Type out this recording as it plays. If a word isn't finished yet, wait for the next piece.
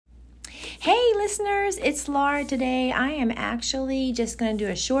listeners, it's Laura today. I am actually just going to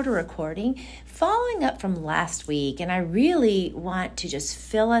do a shorter recording following up from last week, and I really want to just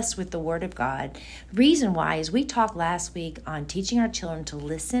fill us with the Word of God. Reason why is we talked last week on teaching our children to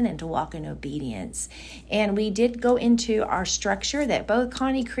listen and to walk in obedience, and we did go into our structure that both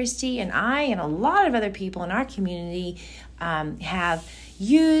Connie, Christy, and I and a lot of other people in our community have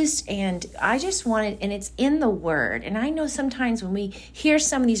used, and I just wanted, and it's in the Word. And I know sometimes when we hear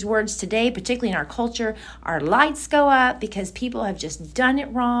some of these words today, particularly in our culture, our lights go up because people have just done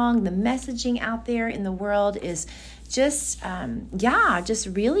it wrong. The messaging out there in the world is just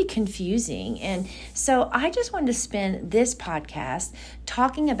really confusing. And so I just wanted to spend this podcast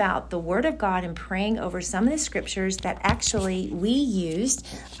talking about the Word of God and praying over some of the scriptures that actually we used,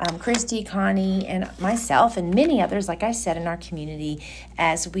 Christy, Connie, and myself, and many others, like I said, in our community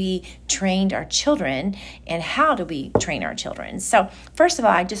as we trained our children. And how do we train our children? So first of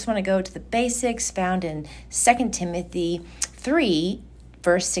all, I just want to go to the basics found in 2 Timothy 3,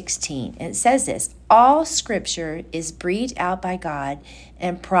 Verse 16, and it says this: all scripture is breathed out by God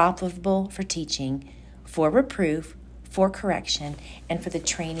and profitable for teaching, for reproof, for correction, and for the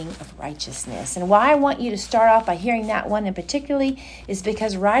training of righteousness. And why I want you to start off by hearing that one in particularly is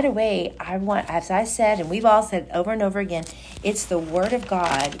because right away, I want, as I said, and we've all said over and over again, it's the Word of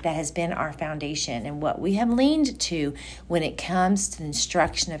God that has been our foundation and what we have leaned to when it comes to the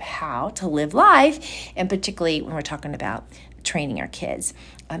instruction of how to live life, and particularly when we're talking about training our kids.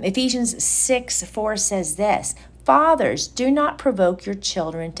 Ephesians 6:4 says this: fathers, do not provoke your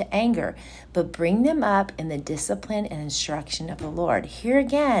children to anger, but bring them up in the discipline and instruction of the Lord. Here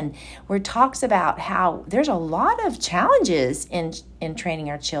again, where it talks about how there's a lot of challenges in training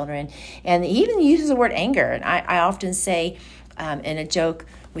our children, and even uses the word anger. And I often say in a joke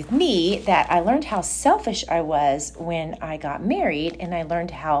with me that I learned how selfish I was when I got married, and I learned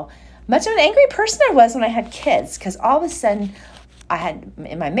how much of an angry person I was when I had kids, because all of a sudden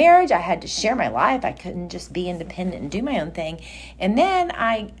in my marriage, I had to share my life. I couldn't just be independent and do my own thing. And then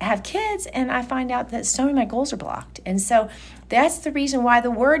I have kids and I find out that so many of my goals are blocked. And so that's the reason why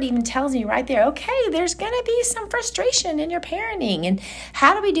the Word even tells me right there, okay, there's going to be some frustration in your parenting. And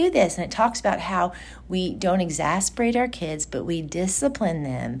how do we do this? And it talks about how we don't exasperate our kids, but we discipline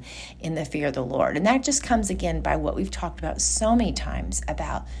them in the fear of the Lord. And that just comes again by what we've talked about so many times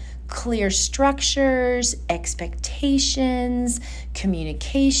about clear structures, expectations,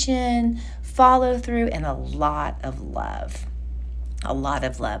 communication, follow through, and a lot of love. A lot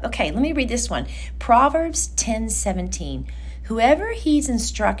of love. Okay, let me read this one. Proverbs 10:17. Whoever heeds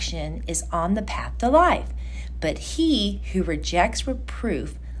instruction is on the path to life, but he who rejects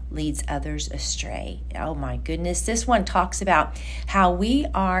reproof leads others astray. Oh my goodness. This one talks about how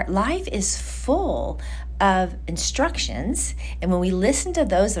life is full of instructions, and when we listen to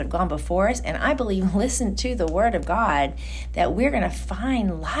those that have gone before us, and I believe listen to the Word of God, that we're going to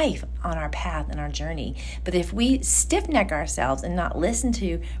find life on our path and our journey. But if we stiff-neck ourselves and not listen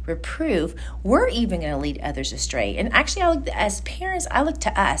to reproof, we're even going to lead others astray. And actually, as parents, I look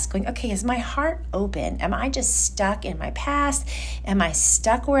to us going, okay, is my heart open? Am I just stuck in my past? Am I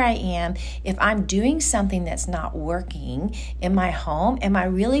stuck where I am? If I'm doing something that's not working in my home, am I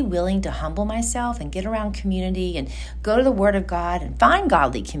really willing to humble myself and get around community and go to the Word of God and find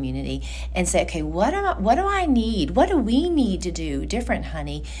godly community and say, okay, what do I need? What do we need to do different,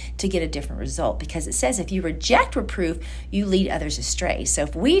 honey, to get a different result? Because it says if you reject reproof, you lead others astray. So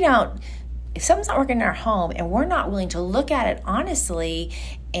if something's not working in our home and we're not willing to look at it honestly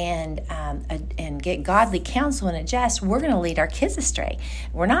and get godly counsel and adjust, we're going to lead our kids astray.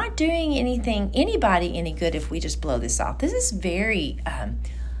 We're not doing anybody any good if we just blow this off. This is very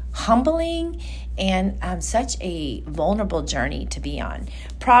humbling and such a vulnerable journey to be on.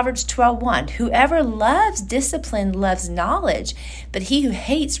 Proverbs 12:1, whoever loves discipline loves knowledge, but he who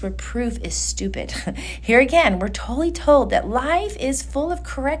hates reproof is stupid. Here again, we're totally told that life is full of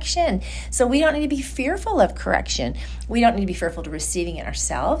correction. So we don't need to be fearful of correction. We don't need to be fearful to receiving it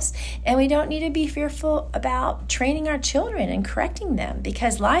ourselves. And we don't need to be fearful about training our children and correcting them,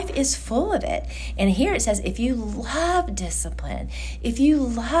 because life is full of it. And here it says, if you love discipline, if you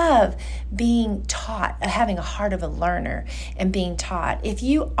love being taught, having a heart of a learner and being taught, if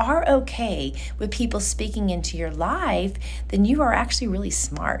you are okay with people speaking into your life, then you are actually really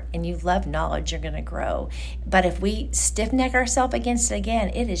smart and you love knowledge, you're going to grow. But if we stiff neck ourselves against it again,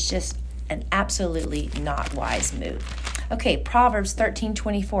 it is just an absolutely not wise move. Okay, Proverbs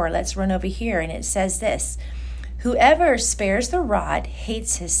 13:24. Let's run over here, and it says this: whoever spares the rod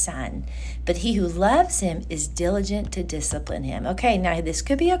hates his son, but he who loves him is diligent to discipline him. Okay, now this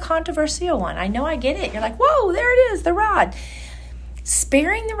could be a controversial one. I know, I get it. You're like, whoa, there it is, the rod.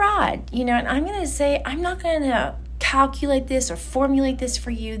 sparing the rod, and I'm going to say, I'm not going to calculate this or formulate this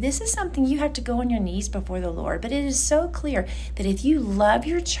for you. This is something you have to go on your knees before the Lord. But it is so clear that if you love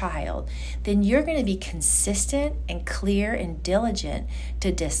your child, then you're going to be consistent and clear and diligent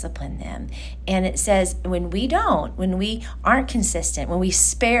to discipline them. And it says when we aren't consistent, when we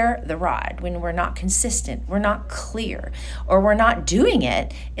spare the rod, when we're not consistent, we're not clear, or we're not doing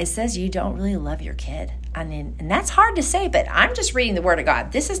it, it says you don't really love your kid. I mean, and that's hard to say, but I'm just reading the Word of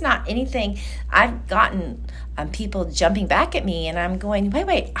God. This is not anything I've gotten people jumping back at me, and I'm going,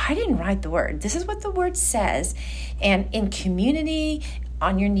 wait, I didn't write the Word. This is what the Word says. And in community,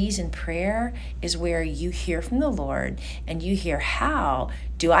 on your knees in prayer is where you hear from the Lord, and you hear, how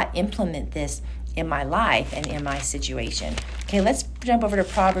do I implement this in my life and in my situation? Okay, let's jump over to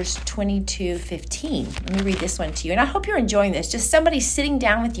Proverbs 22:15. Let me read this one to you. And I hope you're enjoying this. Just somebody sitting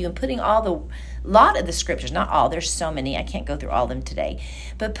down with you and putting lot of the scriptures, not all, there's so many, I can't go through all of them today,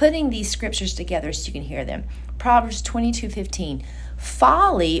 but putting these scriptures together so you can hear them. Proverbs 22:15.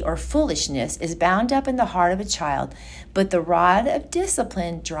 Folly or foolishness is bound up in the heart of a child, but the rod of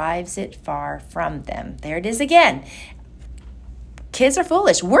discipline drives it far from them. There it is again. Kids are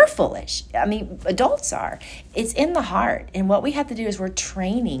foolish. We're foolish. I mean, adults are. It's in the heart. And what we have to do is we're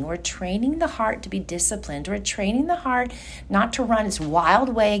training the heart to be disciplined. We're training the heart not to run its wild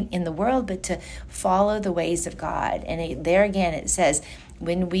way in the world, but to follow the ways of God. And there again, it says,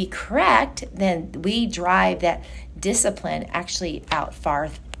 when we correct, then we drive that discipline actually out far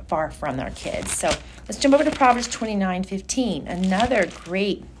from our kids. So let's jump over to Proverbs 29:15, another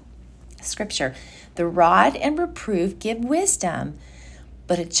great scripture. The rod and reproof give wisdom,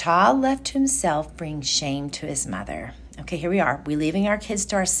 but a child left to himself brings shame to his mother. Okay, here we are. We're leaving our kids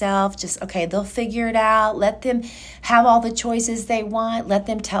to ourselves. They'll figure it out. Let them have all the choices they want. Let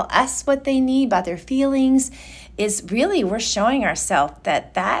them tell us what they need about their feelings. We're showing ourselves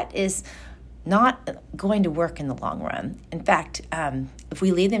that is not going to work in the long run. In fact, if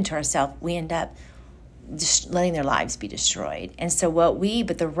we leave them to ourselves, we end up just letting their lives be destroyed. And so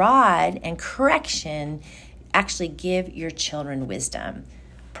but the rod and correction actually give your children wisdom.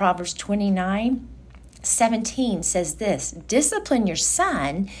 Proverbs 29:17 says this: discipline your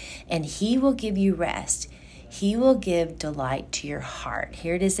son, and he will give you rest. He will give delight to your heart.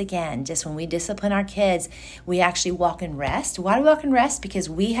 Here it is again. Just when we discipline our kids, we actually walk in rest. Why do we walk in rest? Because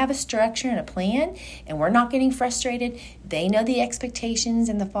we have a structure and a plan, and we're not getting frustrated. They know the expectations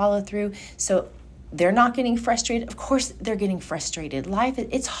and the follow through. So they're not getting frustrated. Of course, they're getting frustrated. Life,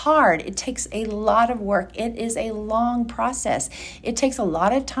 it's hard. It takes a lot of work. It is a long process. It takes a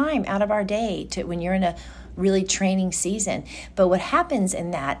lot of time out of our day when you're in a really training season. But what happens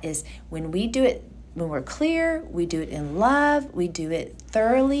in that is when we do it, when we're clear, we do it in love, we do it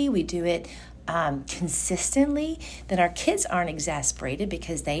thoroughly, we do it consistently, then our kids aren't exasperated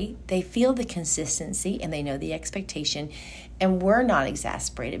because they feel the consistency and they know the expectation. And we're not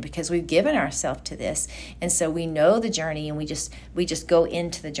exasperated because we've given ourselves to this. And so we know the journey, and we just go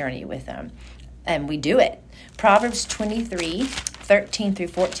into the journey with them. And we do it. Proverbs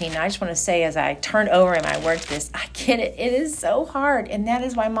 23:13-14. I just want to say, as I turn over in my words this, I get it. It is so hard. And that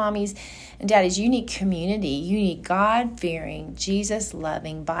is why mommies and daddies, you need community. You need God-fearing,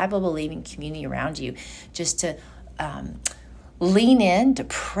 Jesus-loving, Bible-believing community around you just to lean in, to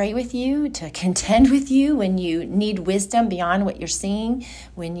pray with you, to contend with you when you need wisdom beyond what you're seeing,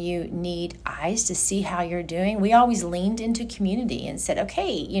 when you need eyes to see how you're doing. We always leaned into community and said,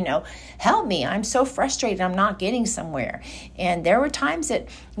 okay, help me. I'm so frustrated. I'm not getting somewhere. And there were times that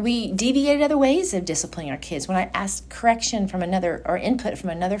we deviated other ways of disciplining our kids. When I asked correction from another or input from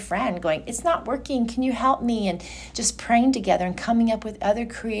another friend going, it's not working. Can you help me? And just praying together and coming up with other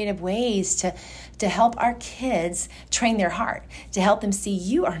creative ways to help our kids train their heart, to help them see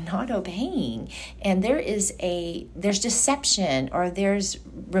you are not obeying. And there's deception, or there's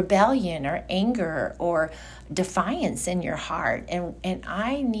rebellion or anger or defiance in your heart. And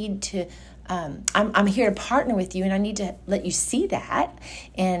I need to, I'm here to partner with you, and I need to let you see that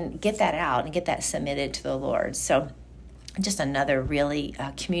and get that out and get that submitted to the Lord. So just another really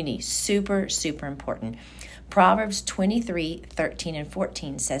community, super, super important. Proverbs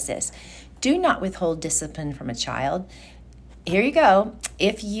 23:13-14 says this: do not withhold discipline from a child. Here you go.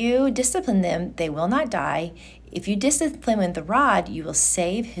 If you discipline them, they will not die. If you discipline with the rod, you will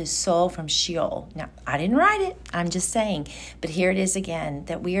save his soul from Sheol. Now, I didn't write it. I'm just saying. But here it is again,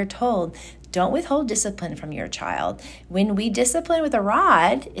 that we are told, don't withhold discipline from your child. When we discipline with a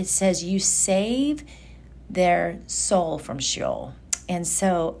rod, it says you save their soul from Sheol. And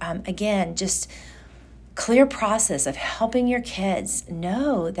so, again, just clear process of helping your kids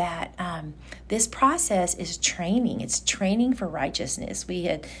know that this process is training. It's training for righteousness. We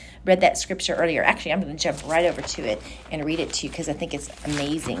had read that scripture earlier. Actually, I'm going to jump right over to it and read it to you because I think it's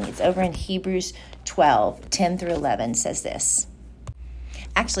amazing. It's over in Hebrews 12, 10 through 11 says this.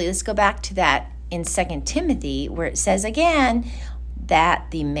 Actually, let's go back to that in 2 Timothy where it says again,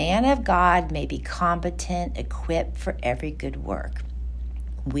 that the man of God may be competent, equipped for every good work.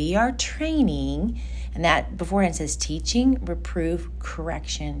 We are training, and that beforehand says teaching, reproof,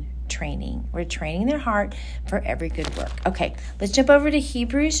 correction, training. We're training their heart for every good work. Okay, let's jump over to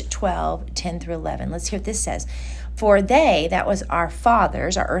Hebrews 12, 10 through 11. Let's hear what this says. For they, that was our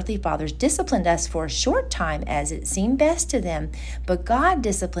fathers, our earthly fathers, disciplined us for a short time as it seemed best to them, but God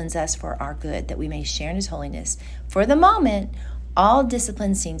disciplines us for our good, that we may share in his holiness. For the moment, all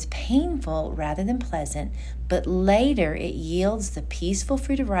discipline seems painful rather than pleasant, but later it yields the peaceful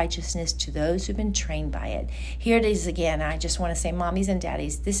fruit of righteousness to those who've been trained by it. Here it is again. I just want to say, mommies and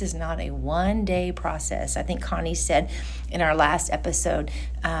daddies, this is not a one-day process. I think Connie said in our last episode,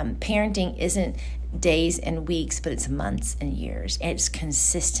 parenting isn't days and weeks, but it's months and years. It's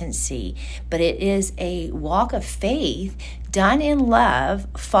consistency, but it is a walk of faith done in love,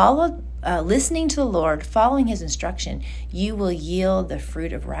 followed listening to the Lord, following his instruction. You will yield the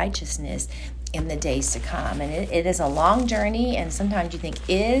fruit of righteousness in the days to come. And it is a long journey, and sometimes you think,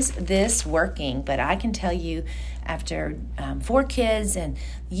 is this working? But I can tell you, after 4 kids and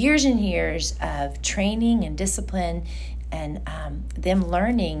years of training and discipline and them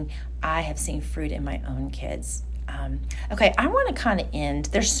learning, I have seen fruit in my own kids. Okay, I want to kind of end.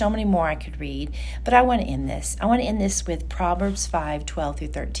 There's so many more I could read, but I want to end this. I want to end this with Proverbs 5, 12 through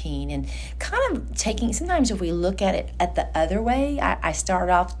 13, and kind of taking, sometimes if we look at it at the other way, I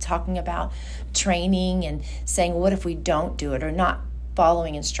started off talking about training and saying, what if we don't do it or not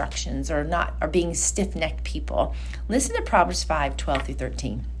following instructions or being stiff-necked people? Listen to Proverbs 5, 12 through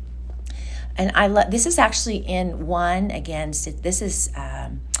 13. And this is actually in one, again, this is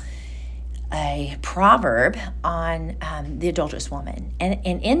a proverb on the adulterous woman. And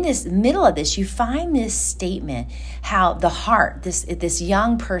in this middle of this, you find this statement, how the heart, this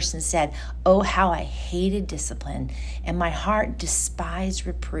young person said, oh, how I hated discipline, and my heart despised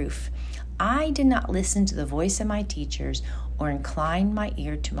reproof. I did not listen to the voice of my teachers or incline my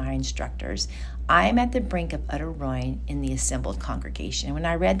ear to my instructors. I am at the brink of utter ruin in the assembled congregation. And when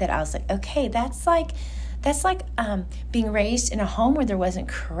I read that, I was like, okay, that's like being raised in a home where there wasn't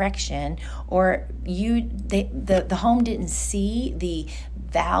correction, or the home didn't see the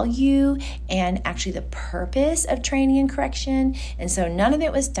value and actually the purpose of training and correction, and so none of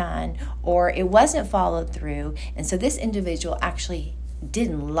it was done, or it wasn't followed through. And so this individual actually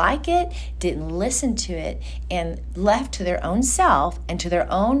didn't like it, didn't listen to it, and left to their own self and to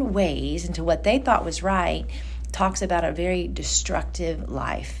their own ways and to what they thought was right. Talks about a very destructive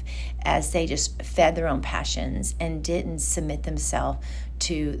life as they just fed their own passions and didn't submit themselves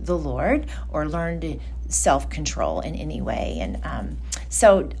to the Lord or learn to self-control in any way. And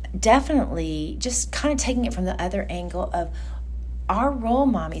so definitely just kind of taking it from the other angle of our role,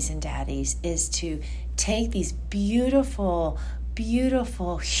 mommies and daddies, is to take these beautiful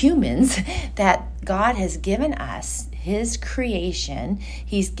humans that God has given us, his creation.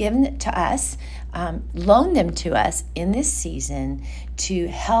 He's given it to us, loaned them to us in this season to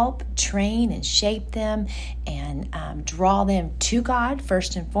help train and shape them and draw them to God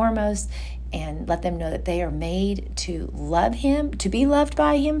first and foremost, and let them know that they are made to love him, to be loved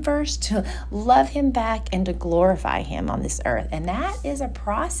by him first, to love him back, and to glorify him on this earth. And that is a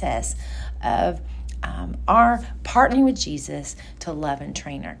process of our partnering with Jesus to love and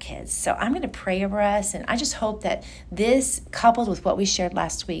train our kids. So I'm going to pray over us, and I just hope that this, coupled with what we shared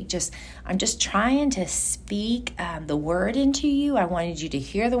last week, I'm just trying to speak the word into you. I wanted you to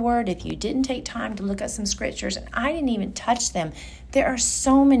hear the word. If you didn't take time to look at some scriptures, and I didn't even touch them, there are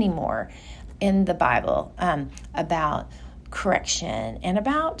so many more in the Bible about correction and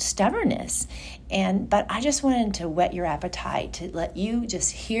about stubbornness. But I just wanted to whet your appetite to let you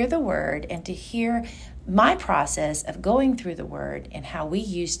just hear the word and to hear my process of going through the word and how we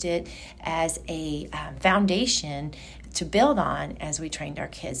used it as a foundation to build on as we trained our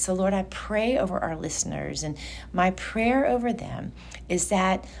kids. So Lord, I pray over our listeners, and my prayer over them is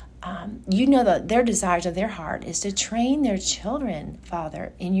that you know that their desires of their heart is to train their children,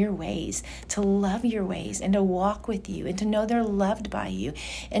 Father, in your ways, to love your ways and to walk with you and to know they're loved by you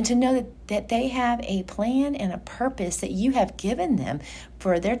and to know that they have a plan and a purpose that you have given them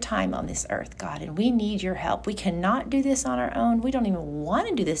for their time on this earth, God. And we need your help. We cannot do this on our own. We don't even want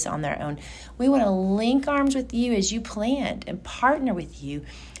to do this on our own. We want to link arms with you as you planned and partner with you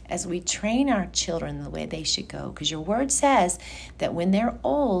as we train our children the way they should go, because your word says that when they're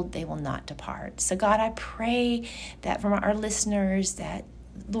old, they will not depart. So God, I pray that from our listeners that,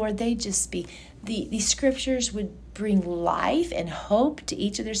 Lord, they just be, these scriptures would bring life and hope to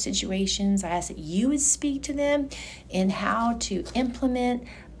each of their situations. I ask that you would speak to them in how to implement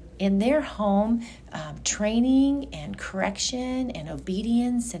in their home training and correction and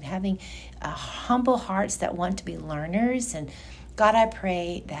obedience and having humble hearts that want to be learners. And God, I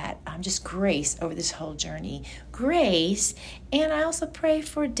pray that just grace over this whole journey. Grace, and I also pray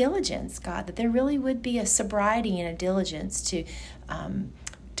for diligence, God, that there really would be a sobriety and a diligence to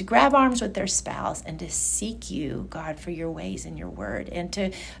grab arms with their spouse and to seek you, God, for your ways and your word, and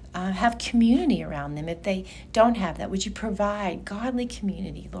to have community around them. If they don't have that, would you provide godly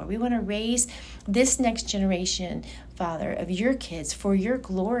community, Lord? We want to raise this next generation, Father, of your kids for your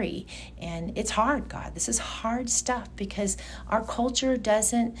glory. And it's hard, God. This is hard stuff because our culture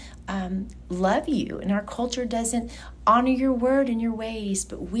doesn't love you, and our culture doesn't honor your word and your ways.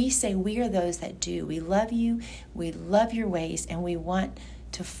 But we say we are those that do. We love you, we love your ways, and we want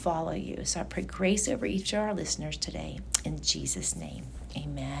to follow you. So I pray grace over each of our listeners today. In Jesus' name,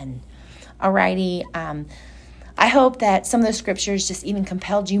 amen. Alrighty. I hope that some of the scriptures just even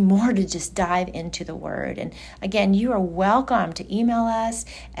compelled you more to just dive into the word. And again, you are welcome to email us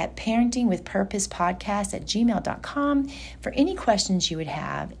at parentingwithpurposepodcast@gmail.com for any questions you would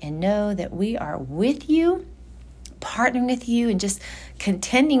have, and know that we are with you, partnering with you, and just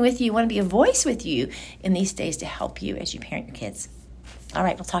contending with you. We want to be a voice with you in these days to help you as you parent your kids. All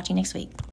right, we'll talk to you next week.